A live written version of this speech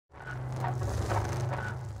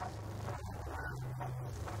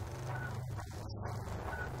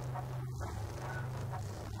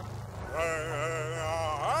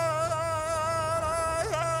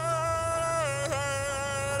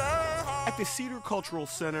the Cedar Cultural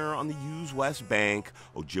Center on the U's West Bank,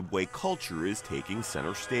 Ojibwe culture is taking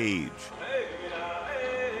center stage.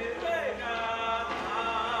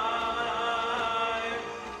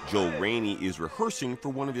 Joe Rainey is rehearsing for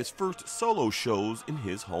one of his first solo shows in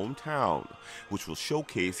his hometown, which will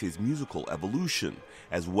showcase his musical evolution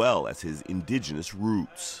as well as his indigenous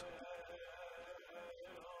roots.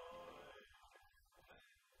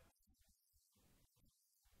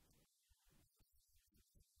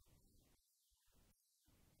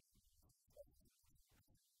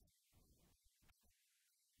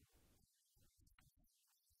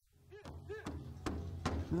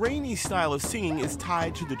 Rainey's style of singing is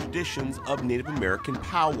tied to the traditions of Native American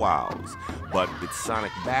powwows, but its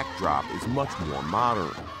sonic backdrop is much more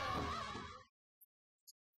modern.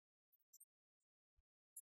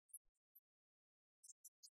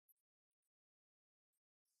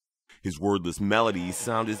 His wordless melodies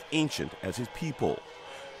sound as ancient as his people,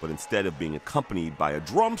 but instead of being accompanied by a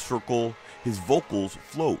drum circle, his vocals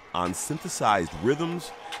float on synthesized rhythms,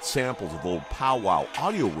 samples of old powwow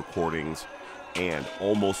audio recordings, and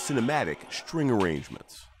almost cinematic string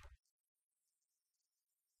arrangements.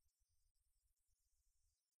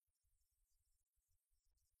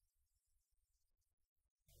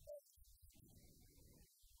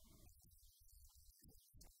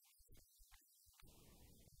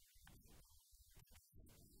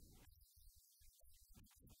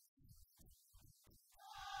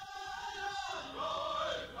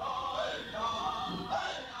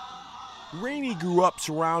 Rainey grew up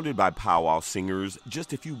surrounded by powwow singers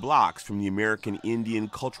just a few blocks from the American Indian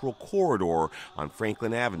Cultural Corridor on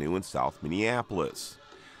Franklin Avenue in South Minneapolis.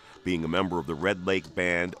 Being a member of the Red Lake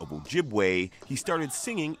Band of Ojibwe, he started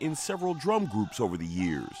singing in several drum groups over the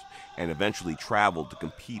years and eventually traveled to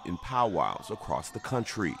compete in powwows across the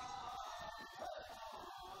country.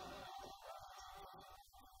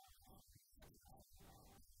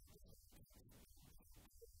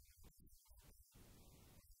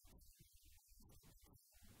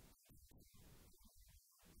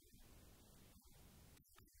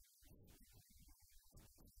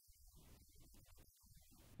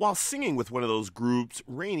 While singing with one of those groups,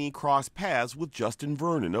 Rainey crossed paths with Justin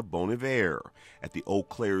Vernon of Bon Iver at the Eau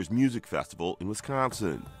Claire's Music Festival in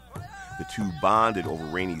Wisconsin. The two bonded over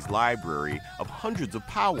Rainey's library of hundreds of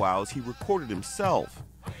powwows he recorded himself,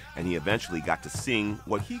 and he eventually got to sing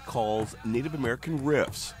what he calls Native American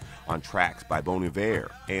riffs on tracks by Bon Iver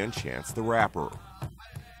and Chance the Rapper.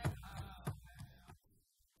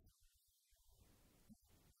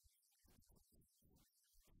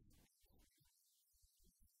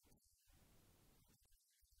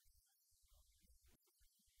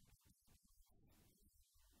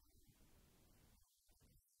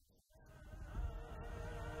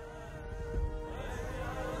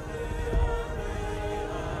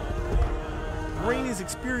 Rainey's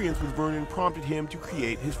experience with Vernon prompted him to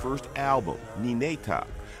create his first album, Nineta,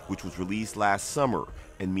 which was released last summer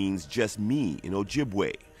and means just me in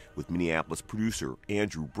Ojibwe, with Minneapolis producer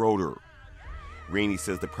Andrew Broder. Rainey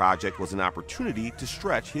says the project was an opportunity to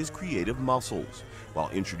stretch his creative muscles while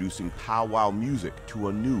introducing powwow music to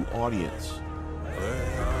a new audience.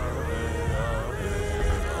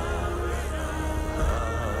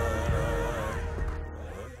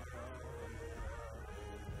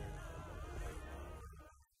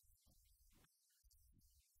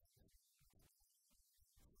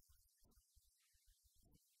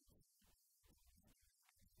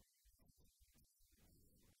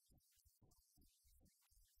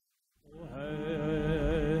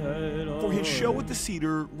 For his show at the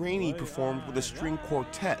Cedar, Rainey performed with a string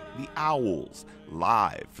quartet, the Owls,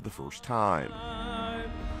 live for the first time.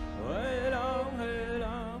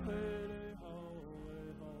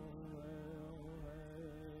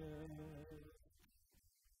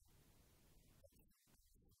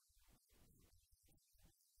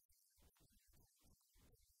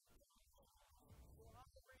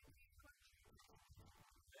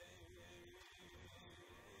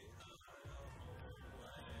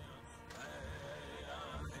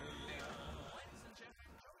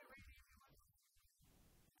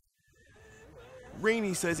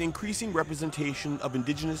 Rainey says increasing representation of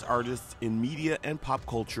Indigenous artists in media and pop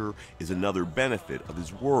culture is another benefit of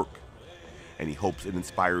his work, and he hopes it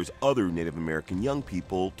inspires other Native American young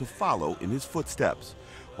people to follow in his footsteps,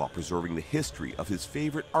 while preserving the history of his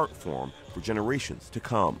favorite art form for generations to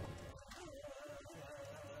come.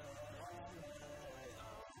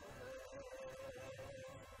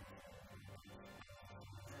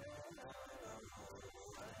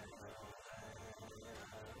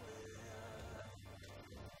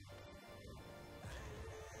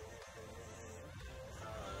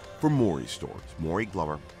 For Maury Stories, Maury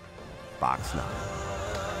Glover, Fox 9.